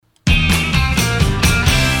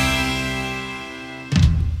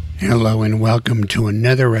Hello and welcome to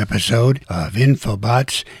another episode of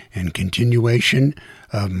Infobots and continuation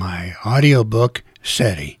of my audiobook,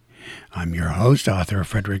 SETI. I'm your host, author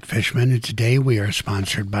Frederick Fishman, and today we are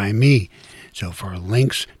sponsored by me. So for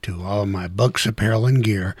links to all my books, apparel, and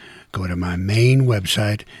gear, go to my main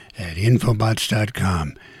website at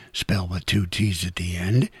Infobots.com, spelled with 2 T's at the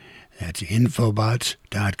end. That's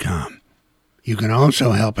Infobots.com. You can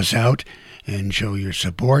also help us out and show your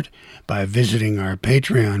support by visiting our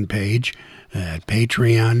Patreon page at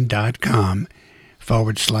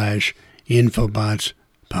patreon.com/Infobots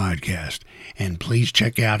podcast. And please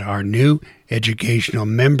check out our new educational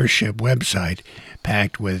membership website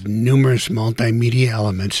packed with numerous multimedia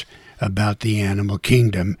elements about the animal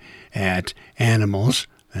kingdom at animals,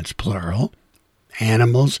 that's plural,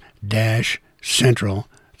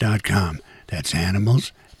 animals-central.com. That's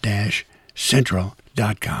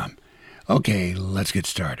animals-central.com. Okay, let's get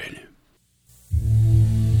started.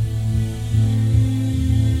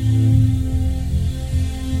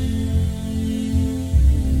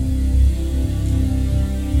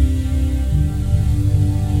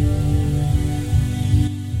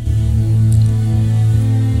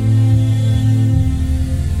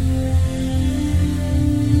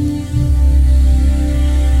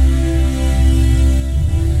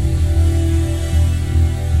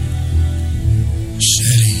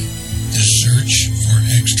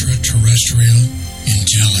 Extraterrestrial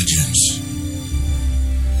intelligence.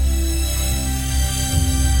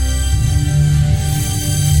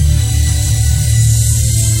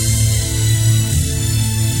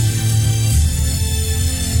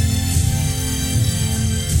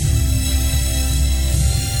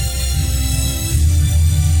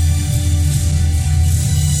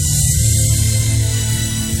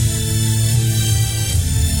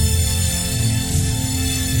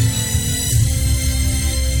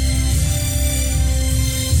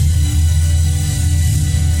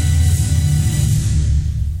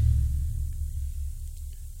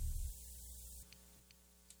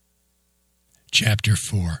 Chapter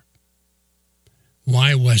 4.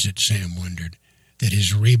 Why was it, Sam wondered, that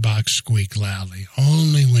his Reeboks squeaked loudly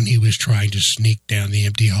only when he was trying to sneak down the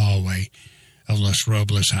empty hallway of Los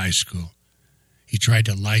Robles High School? He tried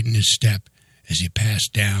to lighten his step as he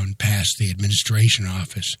passed down past the administration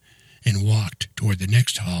office and walked toward the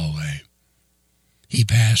next hallway. He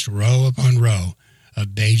passed row upon row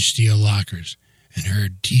of beige steel lockers and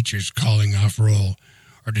heard teachers calling off roll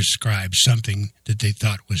or describe something that they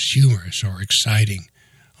thought was humorous or exciting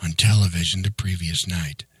on television the previous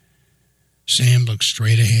night. Sam looked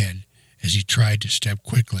straight ahead as he tried to step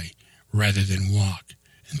quickly rather than walk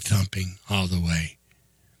and thumping all the way.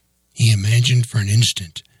 He imagined for an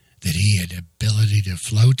instant that he had the ability to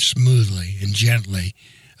float smoothly and gently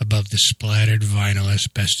above the splattered vinyl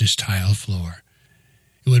asbestos tile floor.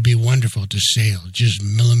 It would be wonderful to sail just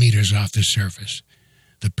millimeters off the surface,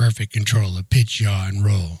 the perfect control of pitch, yaw, and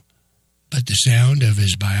roll. But the sound of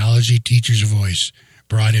his biology teacher's voice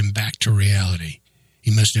brought him back to reality.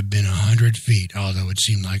 He must have been 100 feet, although it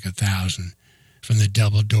seemed like 1,000, from the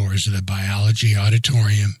double doors of the biology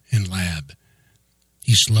auditorium and lab.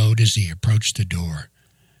 He slowed as he approached the door.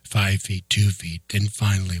 5 feet, 2 feet, then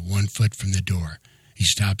finally 1 foot from the door. He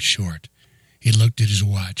stopped short. He looked at his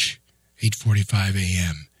watch. 8:45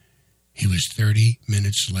 a.m. He was 30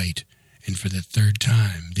 minutes late, and for the third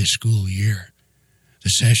time this school year. The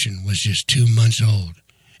session was just 2 months old,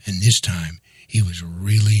 and this time he was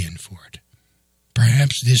really in for it.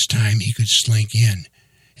 Perhaps this time he could slink in.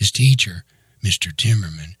 His teacher, Mr.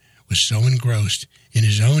 Timmerman, was so engrossed in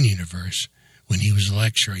his own universe when he was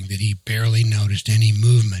lecturing that he barely noticed any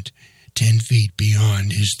movement 10 feet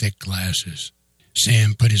beyond his thick glasses.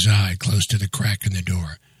 Sam put his eye close to the crack in the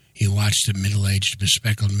door. He watched the middle-aged,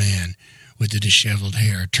 bespectacled man with the disheveled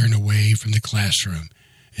hair turn away from the classroom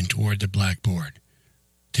and toward the blackboard.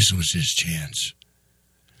 This was his chance.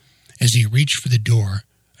 As he reached for the door,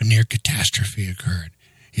 a near catastrophe occurred.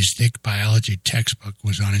 His thick biology textbook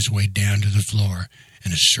was on its way down to the floor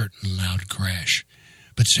in a certain loud crash.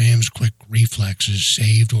 But Sam's quick reflexes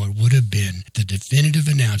saved what would have been the definitive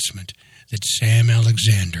announcement that Sam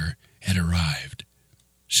Alexander had arrived.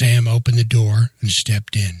 Sam opened the door and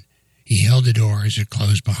stepped in. He held the door as it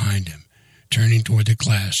closed behind him. Turning toward the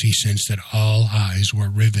class, he sensed that all eyes were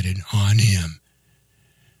riveted on him.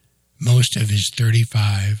 Most of his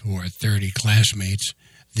 35 or 30 classmates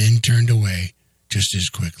then turned away just as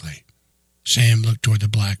quickly. Sam looked toward the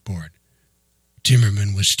blackboard.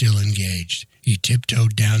 Timmerman was still engaged. He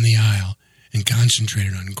tiptoed down the aisle and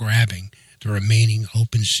concentrated on grabbing the remaining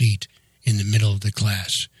open seat in the middle of the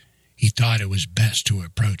class. He thought it was best to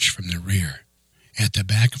approach from the rear. At the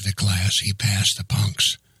back of the class, he passed the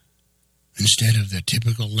punks. Instead of the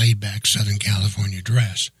typical laid-back Southern California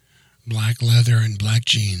dress, black leather and black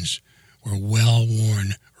jeans were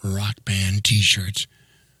well-worn rock band T-shirts.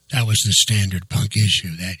 That was the standard punk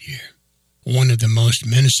issue that year. One of the most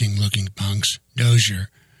menacing-looking punks, Dozier,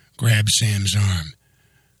 grabbed Sam's arm.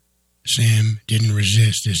 Sam didn't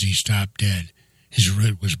resist as he stopped dead. His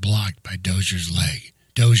route was blocked by Dozier's leg.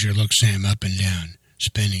 Dozier looked Sam up and down,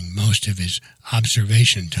 spending most of his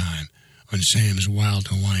observation time on Sam's wild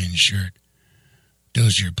Hawaiian shirt.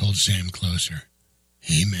 Dozier pulled Sam closer.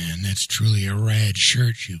 "Hey, man, that's truly a rad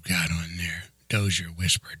shirt you got on there," Dozier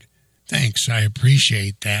whispered. "Thanks, I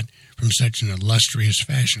appreciate that from such an illustrious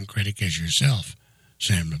fashion critic as yourself,"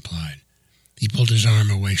 Sam replied. He pulled his arm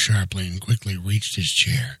away sharply and quickly reached his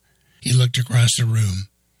chair. He looked across the room.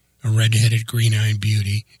 A red-headed, green-eyed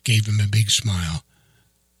beauty gave him a big smile.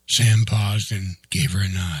 Sam paused and gave her a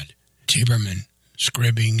nod. Timmerman,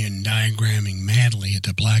 scribbling and diagramming madly at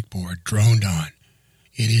the blackboard, droned on.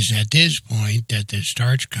 "It is at this point that the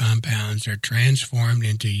starch compounds are transformed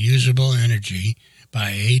into usable energy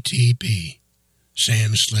by ATP."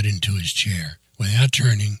 Sam slid into his chair. Without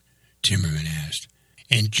turning, Timmerman asked,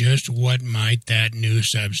 "And just what might that new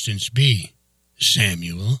substance be,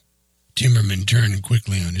 Samuel?" Timmerman turned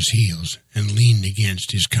quickly on his heels and leaned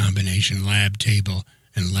against his combination lab table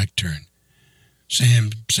and lectern.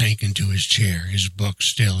 Sam sank into his chair, his book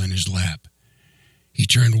still in his lap. He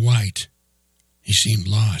turned white. He seemed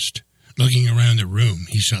lost. Looking around the room,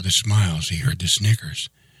 he saw the smiles, he heard the snickers,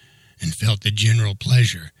 and felt the general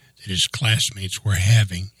pleasure that his classmates were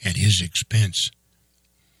having at his expense.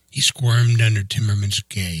 He squirmed under Timmerman's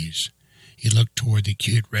gaze. He looked toward the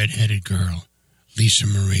cute red-headed girl, Lisa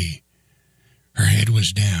Marie. Her head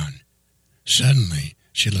was down. Suddenly,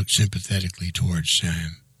 she looked sympathetically towards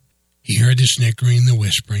Sam. He heard the snickering, the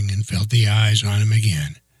whispering, and felt the eyes on him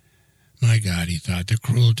again. My God, he thought, the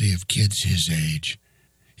cruelty of kids his age.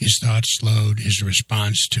 His thoughts slowed his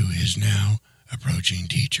response to his now approaching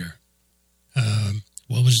teacher.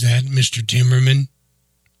 What was that, Mr. Timmerman?"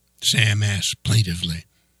 Sam asked plaintively.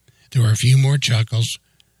 There were a few more chuckles.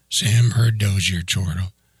 Sam heard Dozier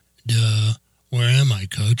chortle. "Duh, where am I,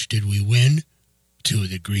 Coach? Did we win?" Two of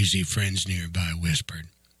the greasy friends nearby whispered.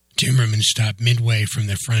 Timmerman stopped midway from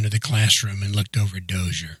the front of the classroom and looked over at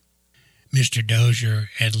Dozier. "Mr.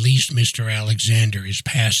 Dozier, at least Mr. Alexander is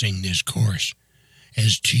passing this course.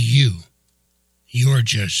 As to you, you're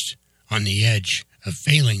just on the edge of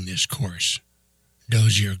failing this course."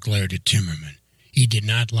 Dozier glared at Timmerman. He did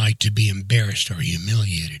not like to be embarrassed or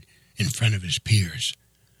humiliated in front of his peers.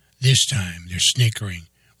 This time, their snickering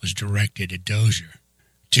was directed at Dozier.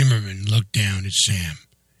 Timmerman looked down at Sam.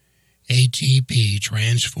 "ATP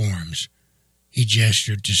transforms." He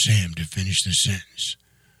gestured to Sam to finish the sentence.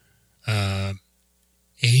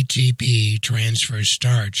 "ATP transfers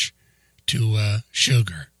starch to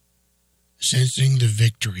sugar." Sensing the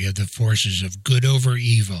victory of the forces of good over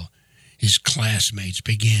evil, his classmates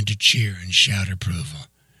began to cheer and shout approval.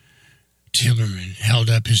 Timmerman held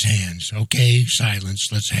up his hands. "Okay, silence.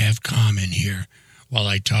 Let's have calm in here while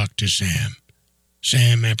I talk to Sam."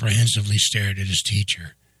 Sam apprehensively stared at his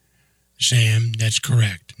teacher. "Sam, that's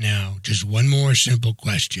correct. Now, just one more simple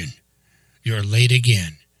question. You're late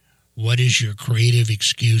again. What is your creative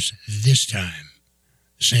excuse this time?"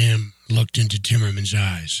 Sam looked into Timmerman's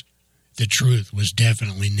eyes. The truth was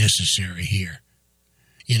definitely necessary here.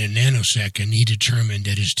 In a nanosecond, he determined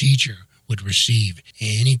that his teacher would receive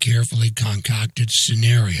any carefully concocted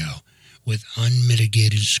scenario with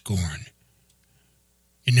unmitigated scorn.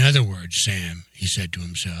 "In other words, Sam," he said to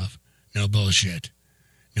himself, "no bullshit.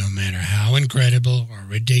 No matter how incredible or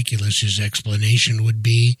ridiculous his explanation would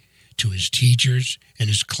be to his teachers and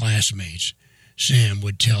his classmates, Sam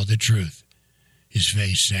would tell the truth." His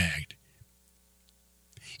face sagged.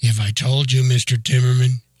 "If I told you, Mr.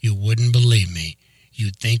 Timmerman, you wouldn't believe me.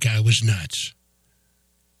 You'd think I was nuts."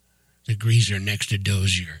 The greaser next to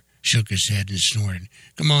Dozier shook his head and snorted.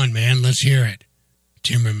 "Come on, man, let's hear it."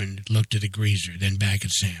 Timmerman looked at the greaser, then back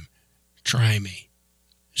at Sam. "Try me."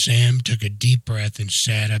 Sam took a deep breath and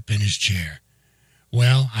sat up in his chair.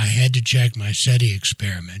 "Well, I had to check my SETI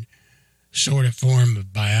experiment. Sort of form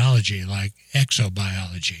of biology, like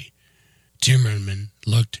exobiology." Timmerman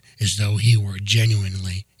looked as though he were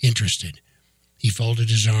genuinely interested. He folded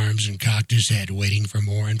his arms and cocked his head, waiting for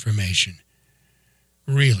more information.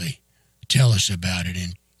 "Really? Tell us about it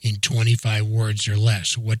in 25 words or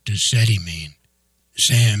less. What does SETI mean?"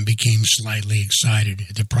 Sam became slightly excited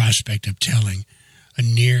at the prospect of telling a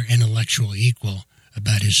near intellectual equal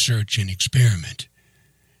about his search and experiment.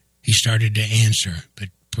 He started to answer, but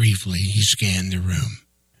briefly he scanned the room.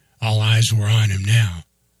 All eyes were on him now.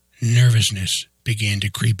 Nervousness began to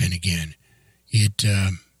creep in again.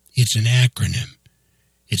 It's an acronym.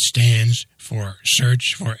 It stands for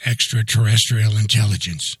Search for Extraterrestrial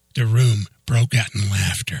Intelligence. The room broke out in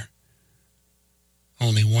laughter.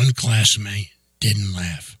 Only one classmate didn't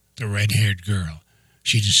laugh, the red-haired girl.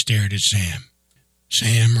 She just stared at Sam.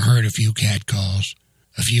 Sam heard a few catcalls,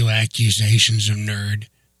 a few accusations of nerd.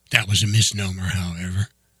 That was a misnomer, however.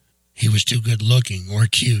 He was too good-looking or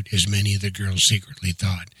cute, as many of the girls secretly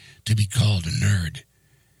thought, to be called a nerd.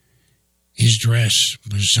 His dress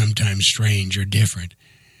was sometimes strange or different,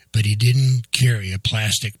 but he didn't carry a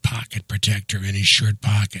plastic pocket protector in his shirt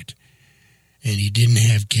pocket, and he didn't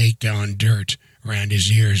have caked-on dirt around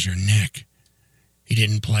his ears or neck. He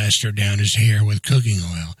didn't plaster down his hair with cooking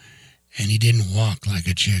oil, and he didn't walk like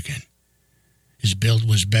a chicken. His build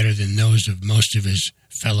was better than those of most of his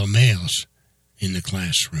fellow males in the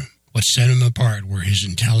classroom. What set him apart were his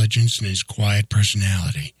intelligence and his quiet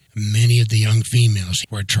personality. Many of the young females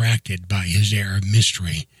were attracted by his air of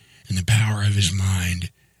mystery and the power of his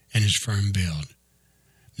mind and his firm build.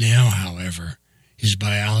 Now, however, his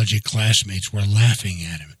biology classmates were laughing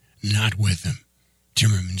at him, not with him.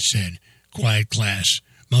 Timmerman said, "Quiet class,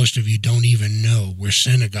 most of you don't even know where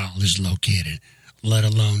Senegal is located, let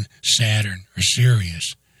alone Saturn or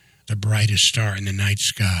Sirius, the brightest star in the night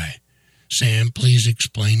sky. Sam, please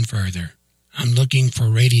explain further. I'm looking for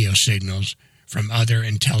radio signals from other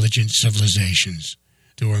intelligent civilizations."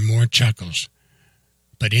 There were more chuckles,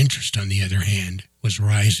 but interest, on the other hand, was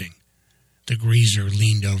rising. The greaser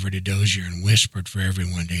leaned over to Dozier and whispered for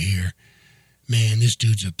everyone to hear, "Man, this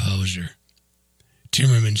dude's a poser."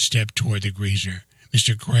 Timmerman stepped toward the greaser.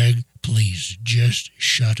 "Mr. Craig, please, just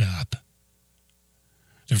shut up."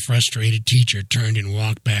 The frustrated teacher turned and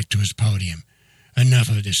walked back to his podium. "Enough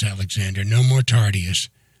of this, Alexander. No more Tardius.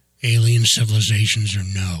 Alien civilizations or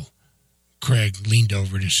no." Craig leaned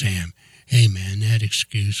over to Sam. "Hey, man, that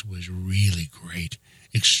excuse was really great.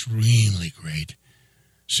 Extremely great."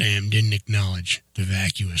 Sam didn't acknowledge the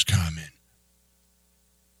vacuous comment.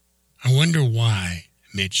 "I wonder why,"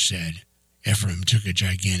 Mitch said. Ephraim took a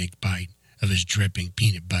gigantic bite of his dripping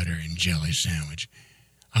peanut butter and jelly sandwich.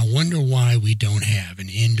 "I wonder why we don't have an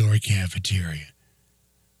indoor cafeteria."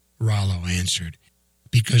 Rollo answered,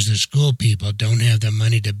 "Because the school people don't have the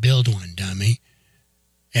money to build one, dummy."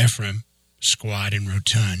 Ephraim, squat and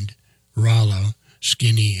rotund. Rollo,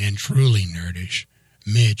 skinny and truly nerdish.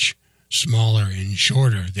 Mitch, smaller and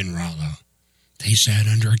shorter than Rollo. They sat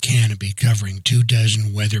under a canopy covering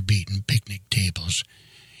 24 weather-beaten picnic tables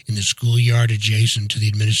in the schoolyard adjacent to the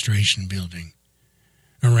administration building.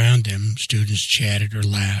 Around them, students chatted or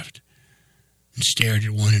laughed and stared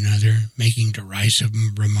at one another, making derisive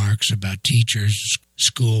remarks about teachers,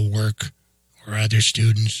 school work, or other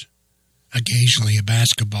students. Occasionally, a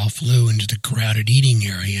basketball flew into the crowded eating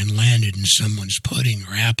area and landed in someone's pudding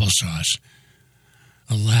or applesauce.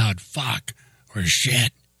 A loud "fuck" or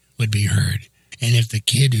 "shit" would be heard, and if the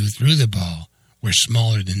kid who threw the ball were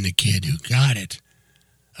smaller than the kid who got it,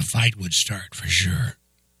 a fight would start for sure.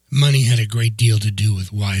 Money had a great deal to do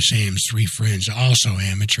with why Sam's three friends, also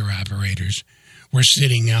amateur operators, were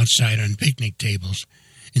sitting outside on picnic tables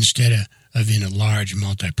instead of in a large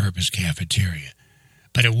multi-purpose cafeteria.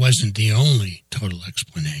 But it wasn't the only total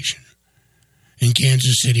explanation. In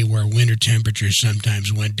Kansas City, where winter temperatures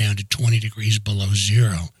sometimes went down to 20 degrees below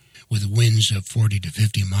zero, with winds of 40 to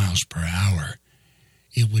 50 miles per hour,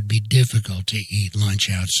 it would be difficult to eat lunch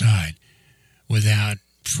outside without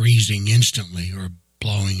freezing instantly or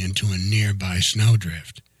blowing into a nearby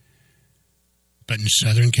snowdrift. But in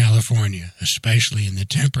Southern California, especially in the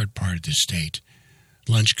temperate part of the state,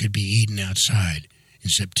 lunch could be eaten outside in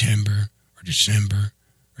September or December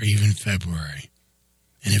or even February.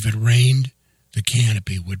 And if it rained, the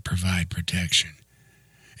canopy would provide protection.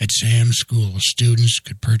 At Sam's school, students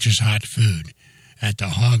could purchase hot food at the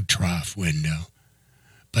hog trough window,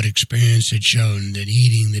 but experience had shown that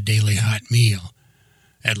eating the daily hot meal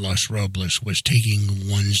at Los Robles was taking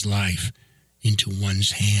one's life into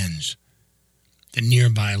one's hands. The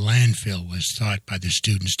nearby landfill was thought by the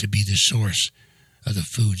students to be the source of the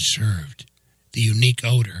food served. The unique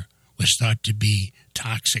odor was thought to be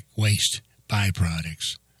toxic waste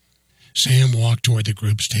byproducts. Sam walked toward the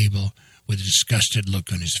group's table with a disgusted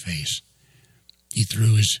look on his face. He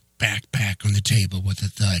threw his backpack on the table with a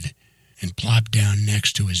thud and plopped down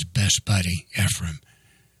next to his best buddy, Ephraim,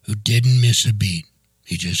 who didn't miss a beat.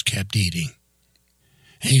 He just kept eating.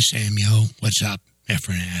 "Hey, Samuel, what's up?"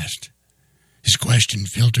 Ephraim asked. His question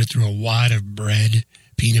filtered through a wad of bread,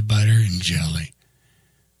 peanut butter, and jelly.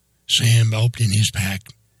 Sam opened his pack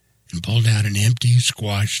and pulled out an empty,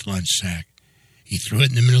 squashed lunch sack. He threw it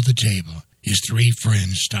in the middle of the table. His three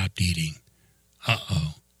friends stopped eating.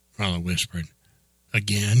 "Uh-oh," Rollo whispered.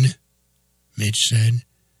 Again? Mitch said.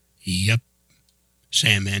 Yep,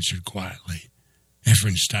 Sam answered quietly.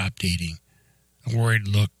 Ephraim stopped eating. A worried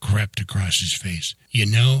look crept across his face. You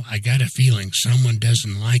know, I got a feeling someone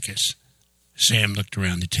doesn't like us. Sam looked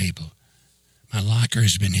around the table. My locker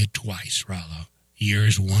has been hit twice, Rollo.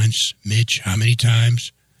 Yours once. Mitch, how many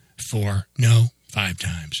times? 4. No, 5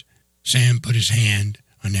 times. Sam put his hand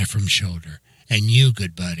on Ephraim's shoulder. And you,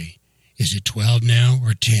 good buddy, is it 12 now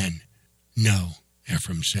or 10? No,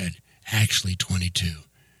 Ephraim said. Actually 22.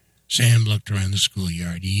 Sam looked around the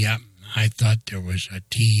schoolyard. Yep, I thought there was a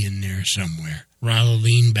T in there somewhere. Rollo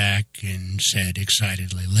leaned back and said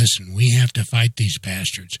excitedly, Listen, we have to fight these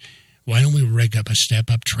bastards. Why don't we rig up a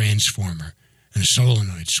step-up transformer and a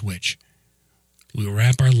solenoid switch? We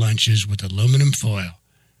wrap our lunches with aluminum foil,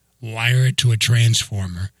 wire it to a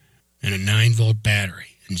transformer and a 9-volt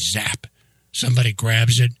battery, and zap. Somebody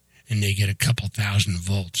grabs it, and they get a couple thousand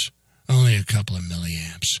volts. Only a couple of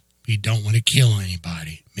milliamps. We don't want to kill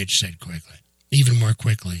anybody, Mitch said quickly. Even more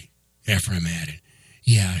quickly, Ephraim added,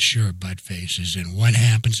 Yeah, sure, buttfaces. And what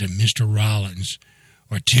happens if Mr. Rollins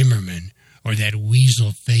or Timmerman or that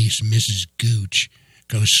weasel-faced Mrs. Gooch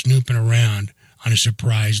goes snooping around on a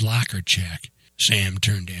surprise locker check? Sam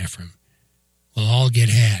turned to Ephraim. We'll all get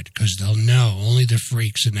had, because they'll know only the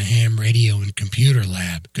freaks in the ham radio and computer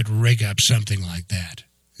lab could rig up something like that.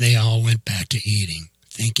 They all went back to eating,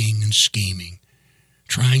 thinking and scheming,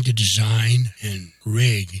 trying to design and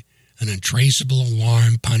rig an untraceable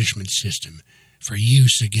alarm punishment system for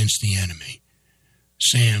use against the enemy.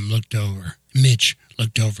 Mitch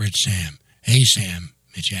looked over at Sam. Hey, Sam,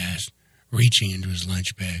 Mitch asked, reaching into his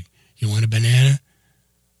lunch bag. You want a banana?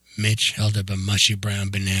 Mitch held up a mushy brown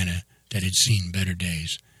banana that had seen better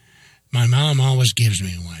days. My mom always gives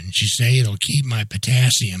me one. She say it'll keep my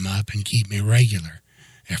potassium up and keep me regular.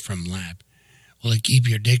 Ephraim laughed. Will it keep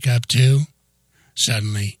your dick up, too?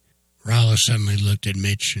 Rollo suddenly looked at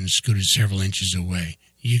Mitch and scooted several inches away.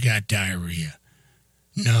 You got diarrhea.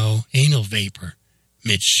 No, anal vapor.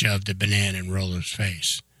 Mitch shoved the banana in Rollo's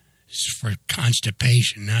face. It's for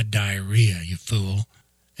constipation, not diarrhea, you fool.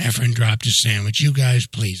 Ephraim dropped his sandwich. You guys,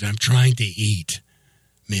 please, I'm trying to eat,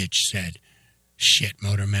 Mitch said. Shit,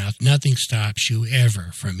 Motormouth, nothing stops you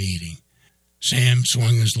ever from eating. Sam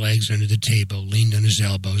swung his legs under the table, leaned on his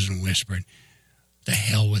elbows, and whispered, The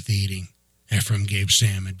hell with eating. Ephraim gave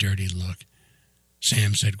Sam a dirty look.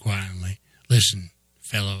 Sam said quietly, Listen,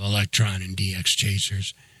 fellow Electron and DX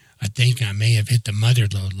chasers, I think I may have hit the mother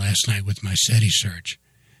lode last night with my SETI search.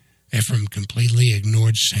 Ephraim completely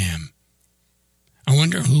ignored Sam. I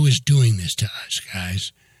wonder who is doing this to us,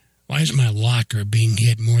 guys. Why is my locker being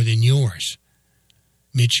hit more than yours?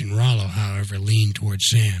 Mitch and Rollo, however, leaned toward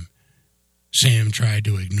Sam. Sam tried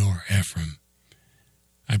to ignore Ephraim.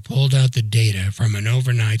 I pulled out the data from an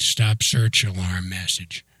overnight stop search alarm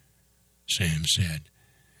message, Sam said.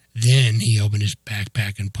 Then he opened his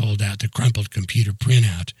backpack and pulled out the crumpled computer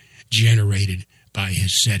printout generated by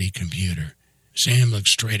his SETI computer. Sam looked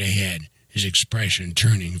straight ahead, his expression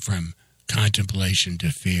turning from contemplation to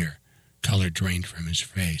fear. Color drained from his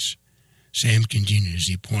face. Sam continued as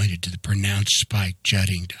he pointed to the pronounced spike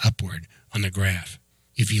jutting upward on the graph.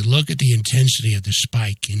 If you look at the intensity of the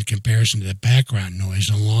spike in comparison to the background noise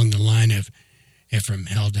along the line of... Ephraim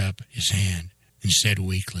held up his hand and said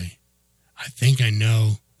weakly, I think I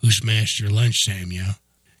know who smashed your lunch, Samuel.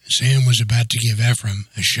 Sam was about to give Ephraim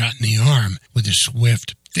a shot in the arm with a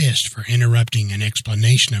swift fist for interrupting an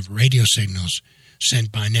explanation of radio signals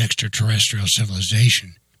sent by an extraterrestrial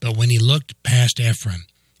civilization. But when he looked past Ephraim,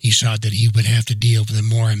 he saw that he would have to deal with a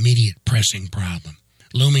more immediate pressing problem.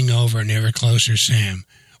 Looming over and ever closer Sam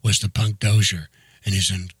was the punk Dozier and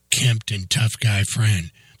his unkempt and tough guy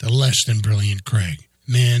friend, the less than brilliant Craig.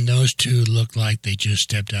 Man, those two looked like they just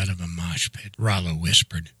stepped out of a mosh pit, Rollo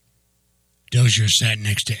whispered. Dozier sat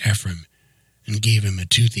next to Ephraim and gave him a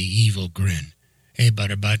toothy, evil grin. Hey,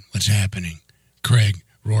 Butterbutt, what's happening? Craig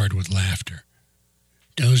roared with laughter.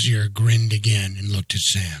 Dozier grinned again and looked at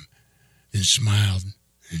Sam, then smiled,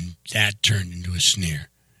 and that turned into a sneer.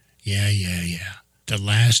 Yeah. The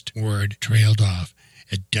last word trailed off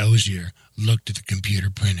as Dozier looked at the computer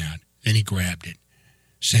printout. Then he grabbed it.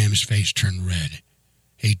 Sam's face turned red.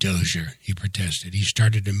 Hey, Dozier, he protested. He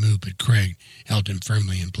started to move, but Craig held him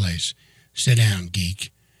firmly in place. Sit down,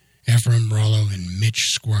 geek. Ephraim, Rollo, and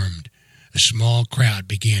Mitch squirmed. A small crowd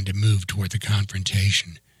began to move toward the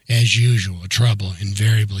confrontation. As usual, trouble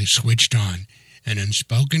invariably switched on an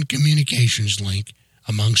unspoken communications link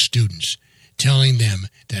among students, telling them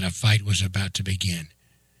that a fight was about to begin.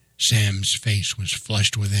 Sam's face was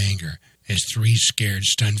flushed with anger as 3 scared,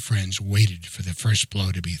 stunned friends waited for the first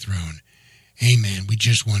blow to be thrown. Hey, man, we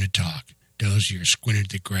just want to talk, Dozier squinted at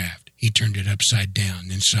the graft. He turned it upside down,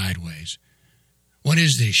 then sideways. "What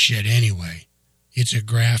is this shit, anyway?" "It's a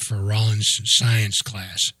graft for Rollins' science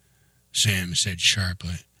class," Sam said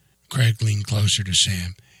sharply. Craig leaned closer to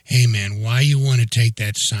Sam. "Hey, man, why you want to take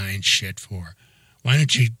that science shit for? Why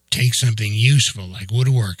don't you take something useful like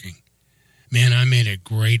woodworking?" "Man, I made a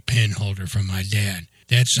great pen holder for my dad.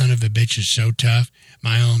 That son of a bitch is so tough,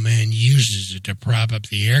 my old man uses it to prop up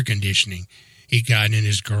the air conditioning he got in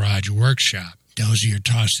his garage workshop." Dozier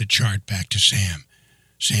tossed the chart back to Sam.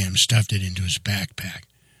 Sam stuffed it into his backpack.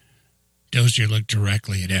 Dozier looked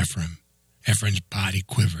directly at Ephraim. Ephraim's body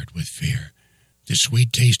quivered with fear. The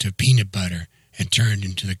sweet taste of peanut butter had turned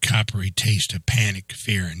into the coppery taste of panic,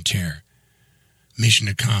 fear, and terror. Mission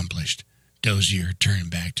accomplished. Dozier turned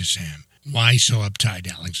back to Sam. "Why so uptight,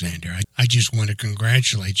 Alexander? I just want to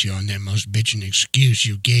congratulate you on that most bitchin' excuse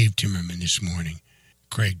you gave Timmerman this morning."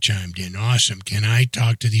 Craig chimed in. "Awesome. Can I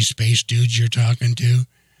talk to these space dudes you're talking to?"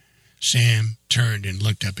 Sam turned and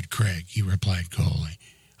looked up at Craig. He replied coldly,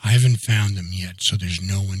 "I haven't found them yet, so there's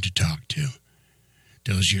no one to talk to."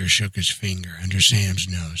 Dozier shook his finger under Sam's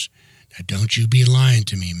nose. "Now don't you be lying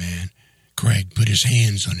to me, man." Craig put his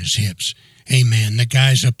hands on his hips. "Hey, man, the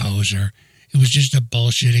guy's a poser. It was just a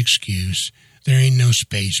bullshit excuse. There ain't no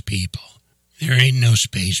space people. There ain't no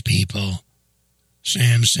space people."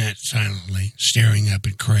 Sam sat silently, staring up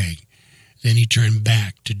at Craig. Then he turned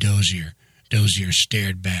back to Dozier. Dozier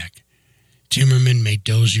stared back. Timmerman made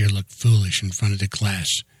Dozier look foolish in front of the class,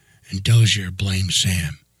 and Dozier blamed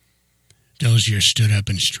Sam. Dozier stood up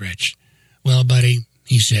and stretched. "Well, buddy,"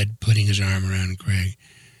 he said, putting his arm around Craig,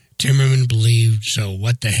 "Timmerman believed, so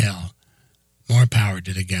what the hell? More power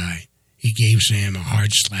to the guy." He gave Sam a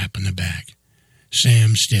hard slap on the back.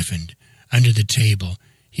 Sam stiffened. Under the table,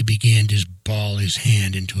 he began to ball his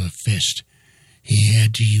hand into a fist. He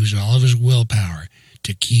had to use all of his willpower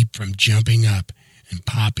to keep from jumping up and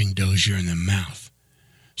popping Dozier in the mouth.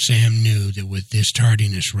 Sam knew that with this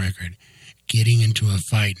tardiness record, getting into a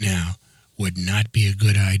fight now would not be a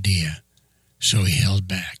good idea, so he held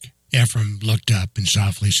back. Ephraim looked up and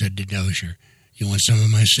softly said to Dozier, "You want some of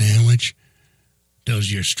my sandwich?"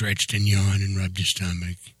 Dozier stretched and yawned and rubbed his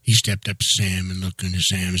stomach. He stepped up to Sam and looked into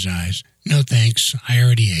Sam's eyes. "No thanks, I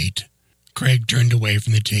already ate." Craig turned away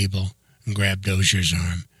from the table and grabbed Dozier's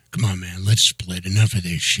arm. "Come on, man, let's split. Enough of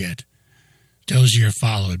this shit." Dozier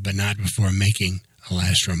followed, but not before making a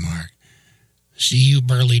last remark. "See you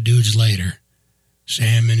burly dudes later."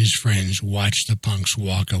 Sam and his friends watched the punks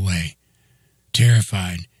walk away.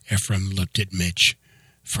 Terrified, Ephraim looked at Mitch.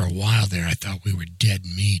 "For a while there, I thought we were dead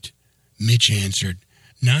meat." Mitch answered,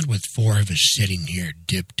 "Not with four of us sitting here,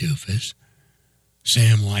 dip doofus."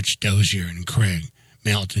 Sam watched Dozier and Craig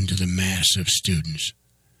melt into the mass of students.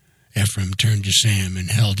 Ephraim turned to Sam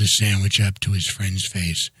and held his sandwich up to his friend's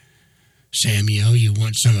face. "Samuel, you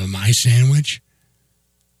want some of my sandwich?"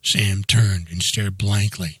 Sam turned and stared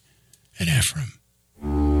blankly at Ephraim.